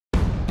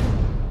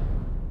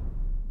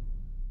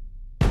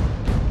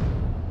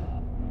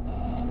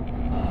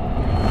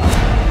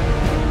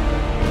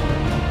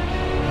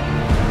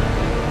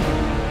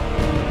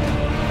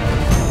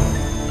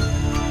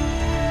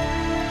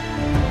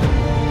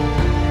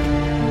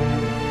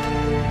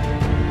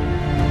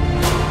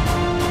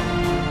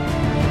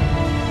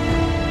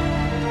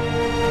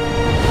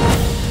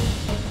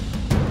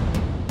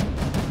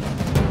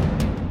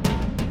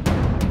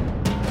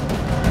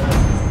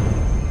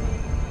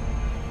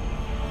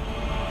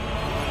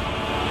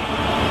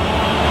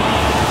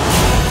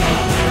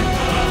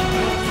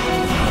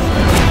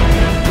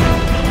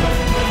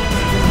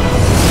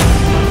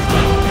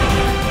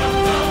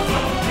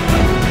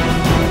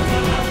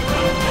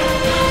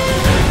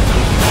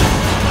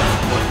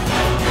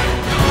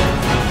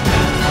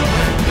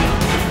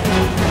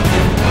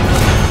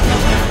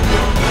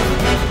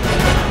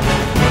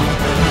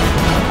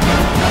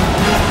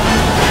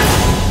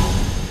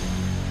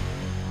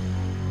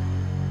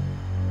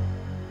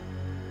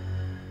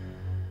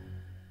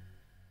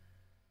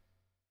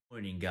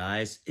Morning,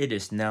 guys. It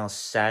is now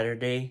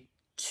Saturday,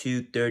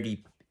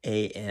 2:30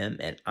 a.m.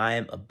 and I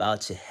am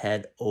about to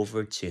head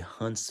over to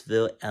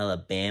Huntsville,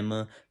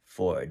 Alabama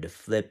for the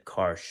Flip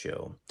Car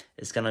Show.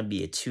 It's gonna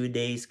be a 2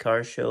 days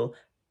car show,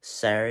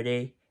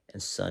 Saturday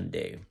and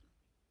Sunday.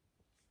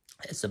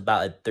 It's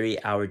about a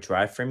 3-hour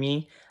drive for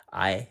me.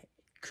 I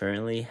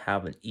currently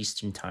have an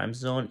Eastern time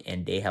zone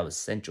and they have a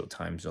Central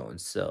time zone,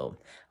 so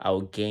I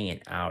will gain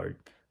an hour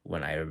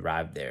when I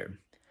arrive there.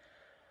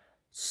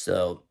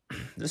 So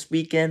this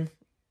weekend,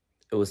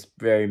 it was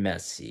very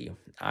messy.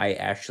 I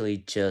actually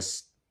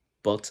just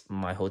booked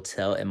my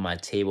hotel and my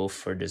table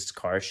for this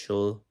car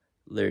show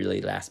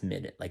literally last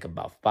minute, like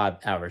about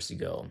 5 hours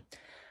ago.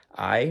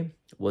 I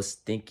was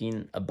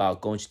thinking about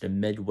going to the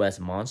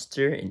Midwest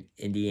Monster in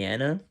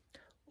Indiana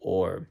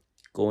or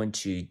going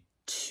to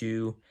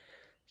two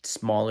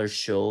smaller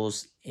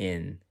shows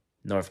in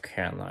North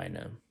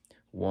Carolina.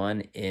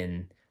 One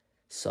in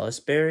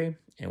Salisbury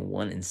and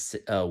one in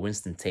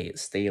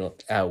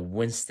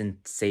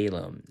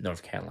Winston-Salem,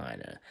 North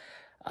Carolina.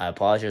 I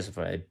apologize if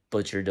I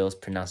butchered those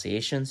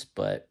pronunciations,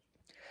 but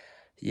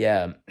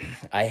yeah,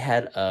 I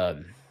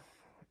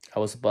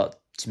was about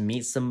to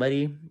meet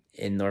somebody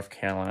in North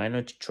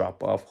Carolina to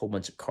drop off a whole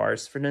bunch of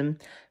cars for them,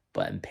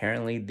 but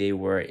apparently they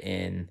were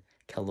in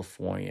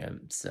California,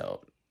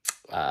 so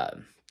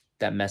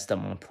that messed up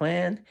my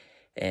plan.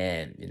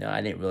 And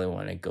I didn't really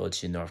want to go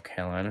to North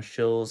Carolina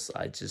shows.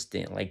 I just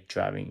didn't like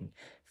driving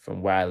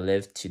from where I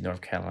live to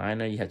North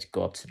Carolina. You have to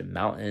go up to the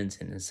mountains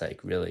and it's like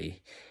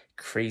really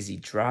crazy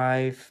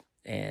drive,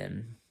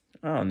 and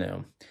I don't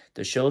know,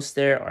 the shows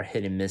there are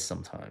hit and miss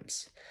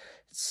sometimes.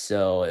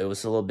 So it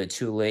was a little bit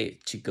too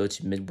late to go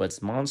to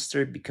Midwest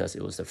Monster because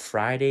it was a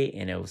Friday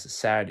and it was a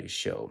Saturday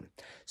show.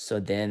 So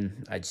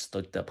then I just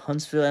looked up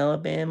Huntsville,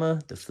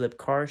 Alabama, the Flip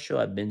Car Show.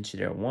 I've been to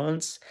there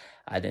once.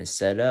 I didn't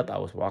set up. I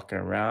was walking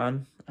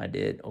around. I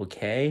did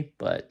okay,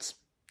 but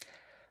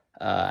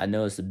I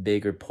know it's a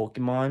bigger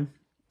Pokemon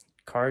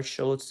card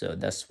show, so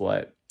that's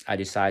what I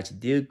decided to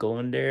do. Go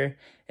in there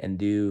and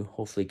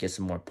hopefully get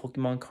some more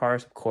Pokemon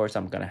cards. Of course,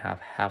 I'm gonna have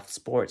half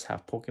sports,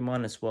 half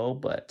Pokemon as well,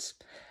 but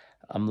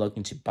I'm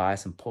looking to buy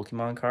some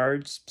Pokemon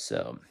cards,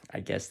 so I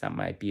guess that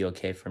might be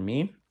okay for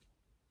me.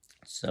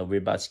 So we're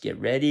about to get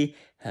ready,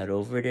 head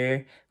over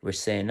there. We're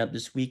setting up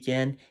this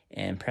weekend,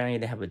 and apparently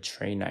they have a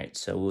train night,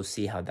 so we'll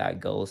see how that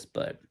goes,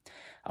 but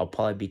I'll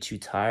probably be too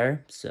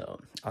tired,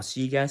 so I'll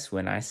see you guys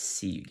when I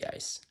see you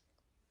guys.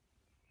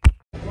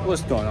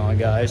 What's going on,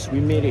 guys? We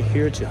made it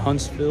here to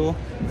Huntsville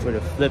for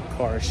the Flip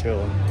Car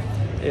Show.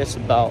 It's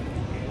about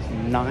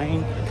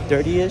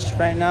 9:30ish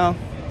right now,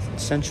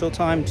 Central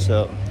Time,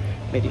 so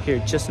made it here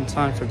just in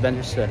time for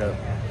vendor setup.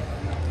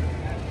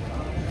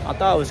 I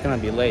thought I was gonna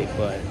be late,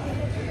 but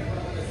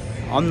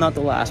I'm not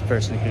the last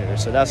person here,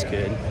 so that's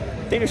good.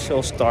 I think the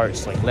show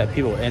starts, let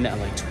people in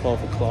at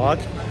 12 o'clock,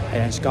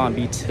 and it's gonna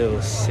be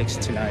till 6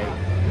 tonight.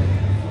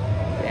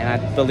 And I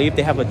believe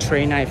they have a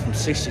train night from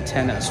 6 to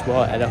 10 as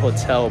well at a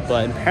hotel,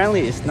 but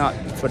apparently it's not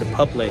for the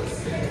public.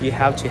 You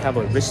have to have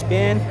a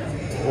wristband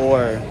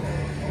or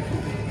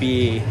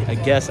be a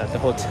guest at the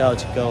hotel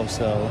to go,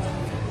 so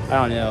I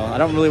don't know. I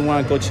don't really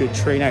want to go to a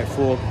train night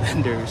full of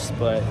vendors,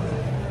 but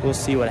we'll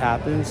see what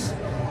happens.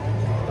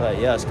 But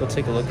yeah, let's go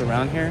take a look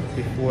around here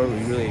before we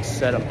really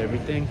set up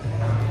everything.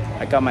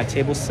 I got my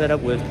table set up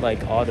with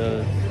all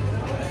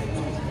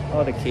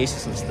the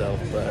cases and stuff,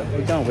 but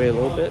we're gonna wait a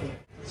little bit.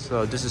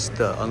 So this is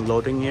the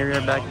unloading area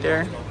back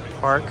there,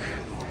 park.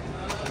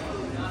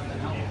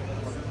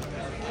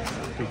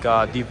 We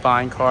got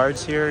Divine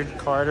Cards here.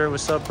 Carter,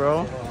 what's up,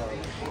 bro?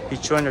 He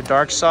joined the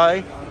dark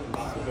side.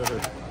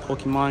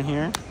 Pokemon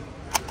here.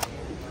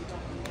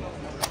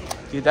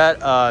 Dude,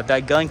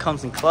 that gun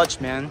comes in clutch,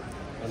 man.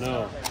 I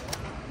know.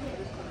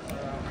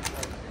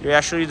 You're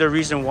actually the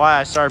reason why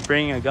I started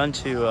bringing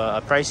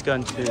a price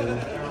gun to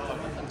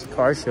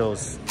car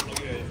shows.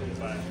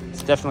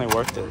 It's definitely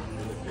worth it.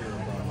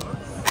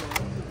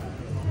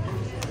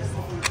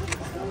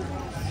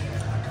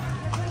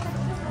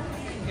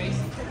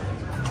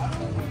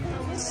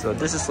 So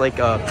this is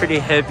pretty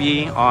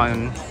heavy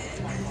on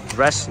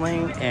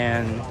wrestling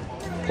and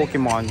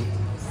Pokemon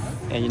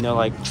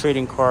and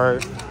trading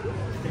card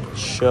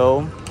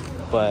show,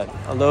 but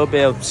a little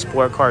bit of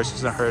sport cars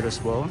doesn't hurt as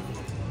well.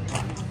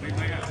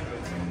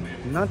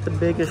 Not the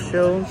biggest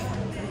show,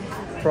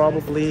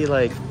 probably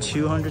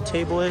 200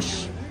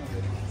 table-ish,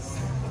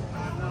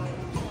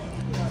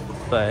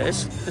 but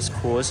it's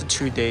cool. It's a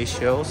 2-day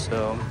show,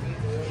 so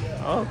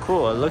oh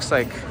cool. It looks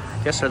like,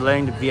 I guess they're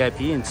letting the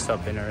VIP and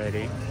stuff in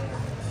already.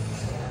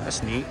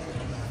 That's neat.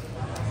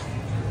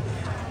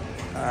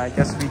 I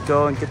guess we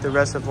go and get the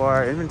rest of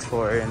our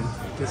inventory and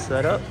get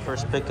set up.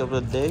 First pick of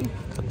the day,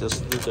 got this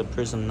Luca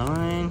Prism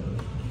 9,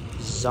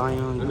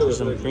 Zion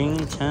Prism Green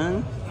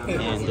 10,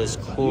 and this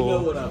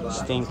cool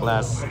stained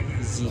glass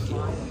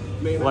Ezekiel.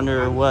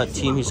 Wonder what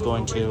team he's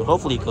going to.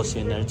 Hopefully he goes to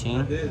another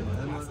team.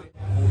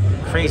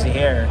 Crazy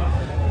hair.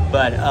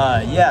 But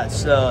yeah,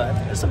 so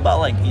it's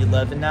about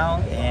 11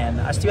 now, and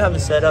I still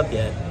haven't set up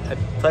yet. I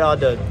put all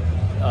the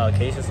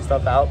cases and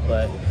stuff out,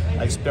 but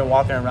I've just been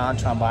walking around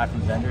trying to buy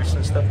from vendors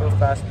and stuff real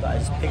fast, but I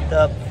just picked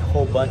up a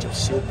whole bunch of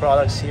shoe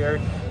products here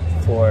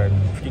for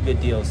pretty good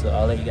deals, so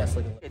I'll let you guys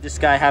look at it. This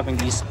guy having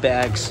these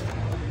bags,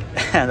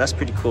 that's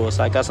pretty cool.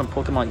 So I got some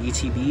Pokemon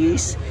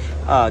ETBs,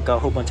 got a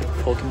whole bunch of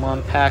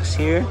Pokemon packs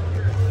here,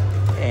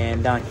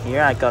 and down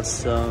here I got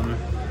some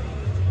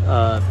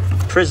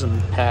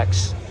Prism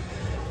packs.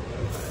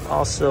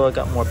 Also, I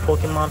got more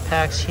Pokemon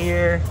packs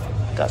here.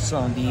 Got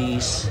some of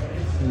these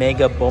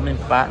Mega Bowman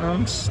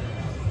Platinums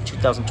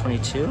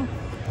 2022,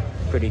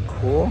 pretty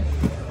cool.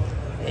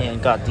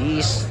 And got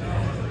these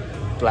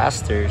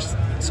blasters,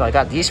 so I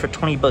got these for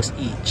 20 bucks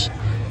each.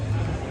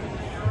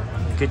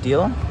 Good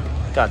deal.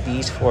 Got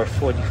these for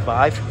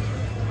 45,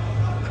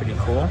 pretty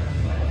cool.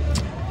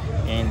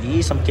 And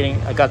these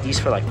I got these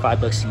for like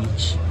 5 bucks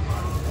each.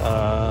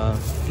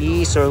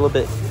 These are a little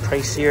bit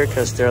pricier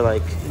because they're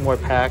like more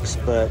packs,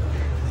 but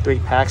 3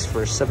 packs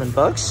for 7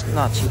 bucks,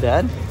 not too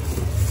bad.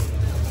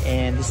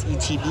 And this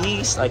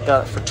ETBs I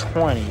got for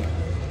 20,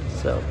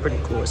 so pretty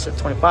cool. It said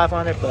 25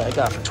 on it, but I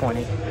got it for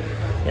 20.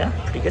 Yeah,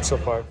 pretty good so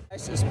far.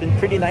 It's been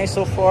pretty nice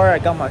so far. I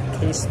got my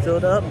case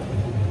filled up,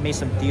 made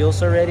some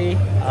deals already.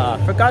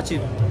 Forgot to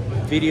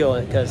video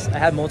it because I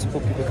had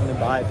multiple people coming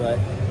by, but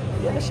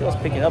yeah, this shit was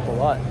picking up a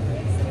lot.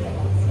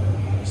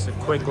 Just a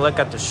quick look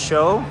at the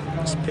show.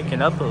 It's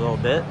picking up a little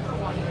bit.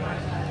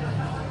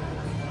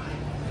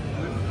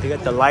 They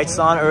got the lights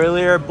on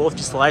earlier. Both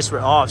just the lights were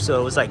off,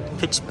 so it was like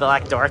pitch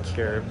black dark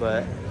here,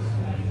 but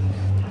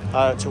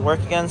to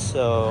work again,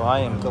 so I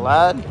am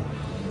glad.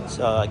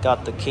 So I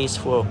got the case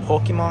full of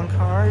Pokemon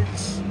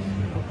cards.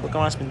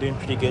 Pokemon's been doing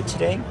pretty good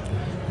today.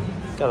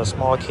 Got a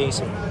small case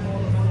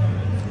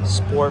of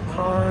sport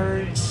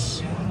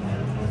cards,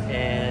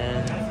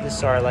 and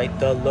these are like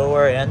the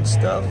lower end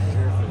stuff,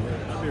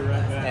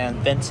 and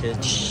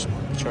vintage,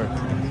 which are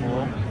pretty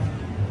cool.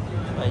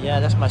 But yeah,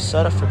 that's my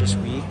setup for this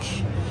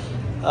week.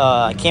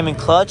 I came in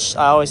clutch.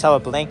 I always have a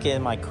blanket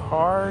in my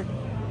car,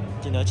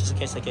 you know, just in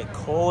case I get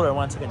cold or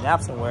want to take a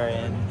nap somewhere,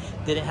 and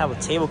didn't have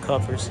a table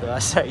cover, so I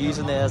started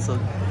using it as a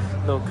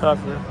little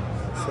cover.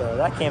 So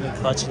that came in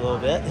clutch a little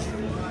bit.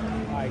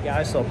 Alright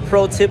guys, so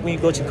pro tip when you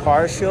go to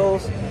car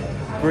shows,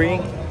 bring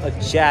a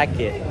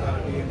jacket,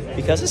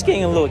 because it's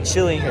getting a little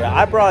chilly in here.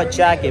 I brought a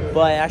jacket,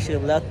 but I actually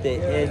left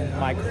it in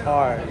my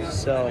car,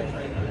 so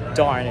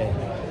darn it.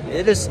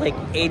 It is like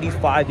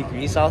 85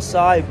 degrees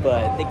outside,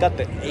 but they got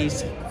the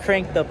AC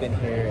cranked up in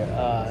here.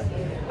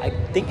 I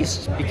think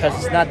it's because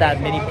it's not that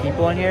many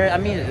people in here. I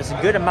mean, it's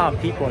a good amount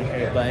of people in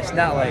here, but it's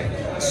not like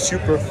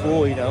super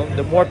full, you know.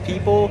 The more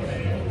people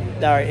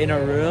that are in a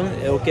room,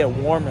 it'll get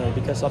warmer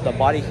because of the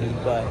body heat,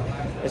 but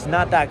it's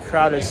not that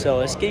crowded,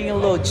 so it's getting a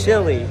little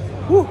chilly.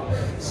 Woo!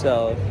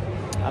 So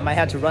I might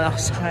have to run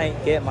outside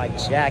and get my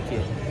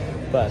jacket.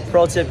 But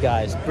pro tip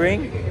guys,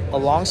 bring a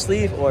long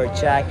sleeve or a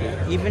jacket.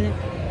 Even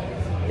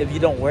if you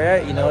don't wear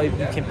it, you know, you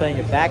can put it in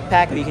your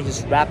backpack, or you can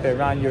just wrap it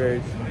around your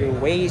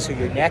waist or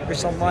your neck or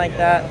something like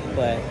that.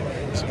 But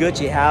it's good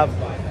to have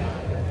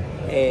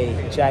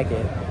a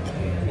jacket,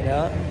 you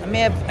know. I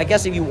mean, I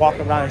guess if you walk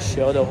around and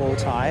show the whole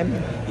time,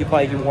 you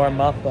probably can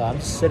warm up, but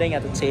I'm sitting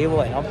at the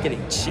table and I'm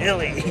getting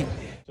chilly.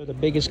 So the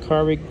biggest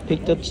car we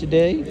picked up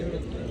today,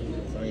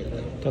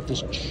 got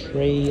this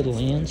Trey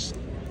Lance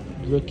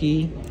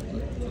rookie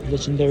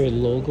legendary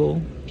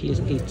logo,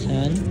 PSA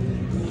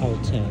 10 out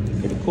of 10.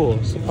 Pretty cool.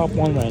 It's a Pop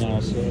 1 right now,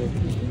 so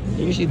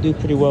they usually do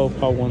pretty well with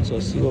Pop 1, so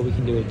let's see what we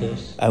can do with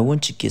this. I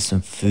went to get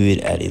some food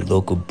at a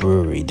local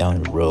brewery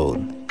down the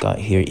road. Got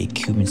here a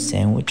Cuban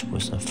sandwich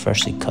with some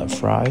freshly cut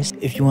fries.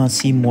 If you want to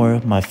see more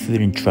of my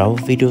food and travel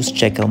videos,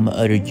 check out my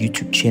other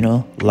YouTube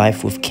channel,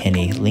 Life with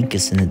Kenny. Link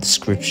is in the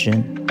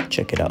description.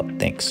 Check it out.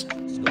 Thanks.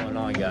 What's going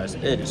on, guys?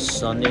 It is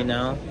Sunday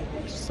now.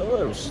 It's a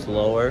little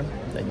slower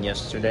than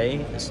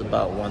yesterday. It's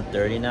about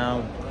 1:30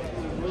 now.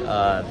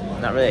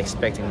 Not really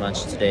expecting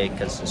much today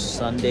because it's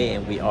Sunday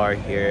and we are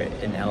here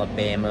in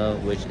Alabama,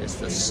 which is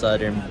the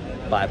southern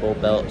Bible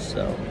Belt.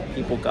 So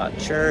people got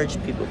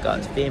church, people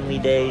got family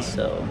days.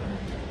 So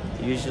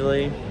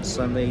usually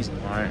Sundays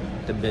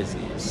aren't the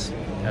busiest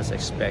as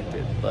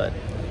expected. But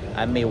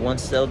I made one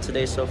sale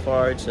today so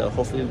far, so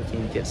hopefully we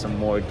can get some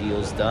more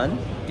deals done.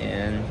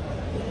 And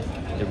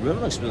the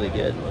room looks really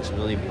good. It looks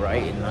really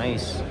bright and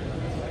nice.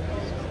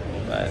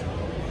 But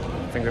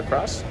finger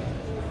crossed.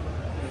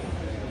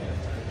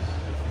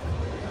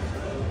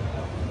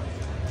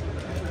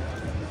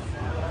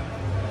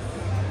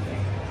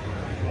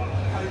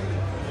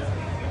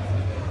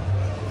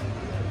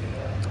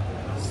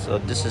 So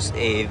this is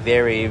a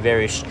very,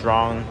 very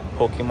strong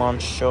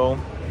Pokemon show.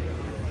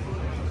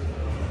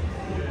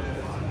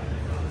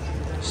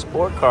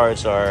 Sport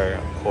cards are,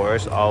 of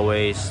course,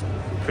 always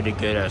pretty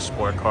good at a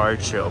sport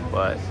card show,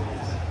 but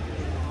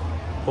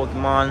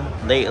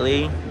Pokemon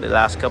lately, the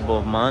last couple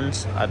of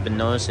months, I've been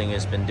noticing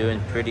it's been doing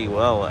pretty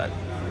well at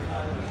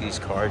these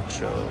card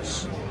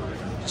shows.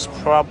 It's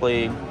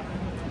probably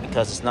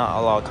because it's not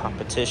a lot of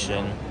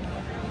competition.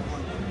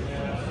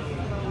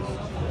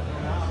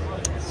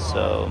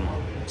 So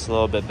it's a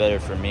little bit better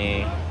for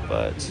me,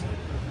 but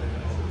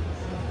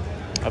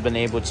I've been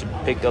able to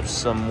pick up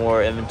some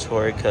more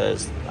inventory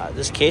because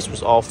this case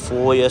was all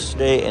full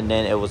yesterday, and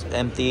then it was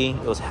empty.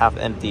 It was half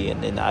empty,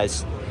 and then I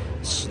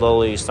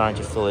slowly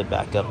starting to fill it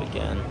back up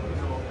again.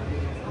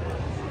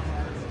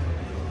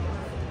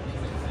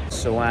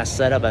 So when I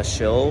set up at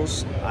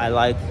shows, I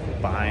like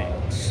buying.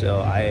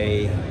 So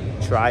I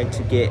try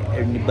to get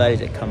anybody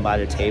to come by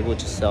the table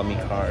to sell me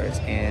cards.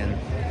 And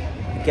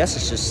I guess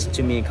it's just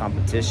too many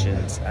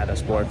competitions at a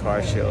sport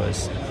card show.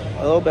 It's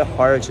a little bit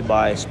harder to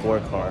buy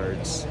sport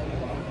cards.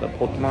 But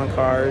Pokemon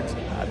cards,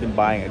 I've been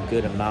buying a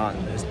good amount.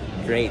 It's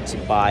great to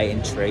buy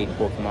and trade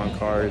Pokemon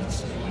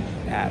cards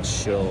at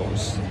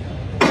shows.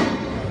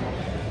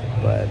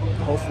 But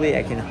hopefully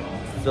I can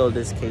fill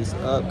this case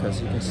up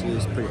because you can see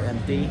it's pretty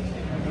empty.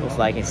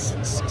 Hopefully I can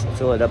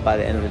fill it up by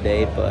the end of the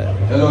day, but...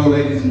 Hello,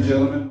 ladies and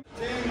gentlemen.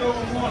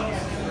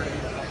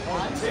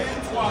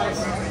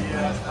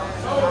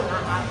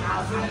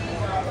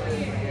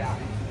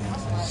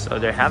 So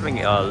they're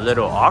having a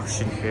little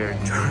auction here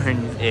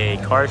during a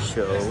car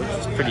show, which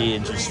is pretty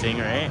interesting,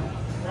 right?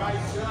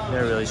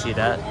 Never really see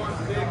that.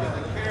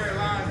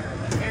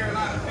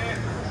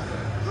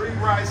 Three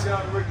price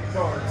young rookie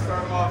cards.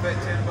 Start them off at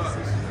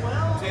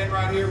 $10. 10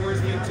 right here.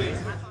 Where's the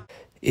UT?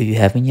 If you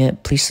haven't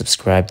yet, please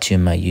subscribe to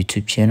my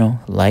YouTube channel,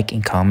 like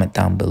and comment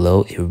down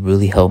below. It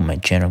really helped my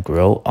channel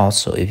grow.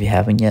 Also, if you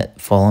haven't yet,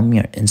 follow me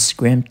on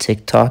Instagram,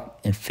 TikTok,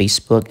 and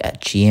Facebook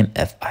at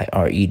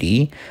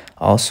GMFIRED.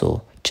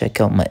 Also, check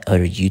out my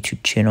other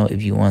YouTube channel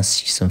if you want to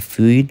see some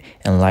food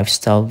and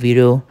lifestyle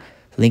video.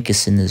 Link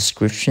is in the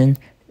description.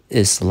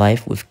 It's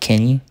Life with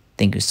Kenny.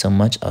 Thank you so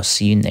much. I'll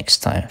see you next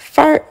time.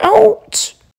 Fire out!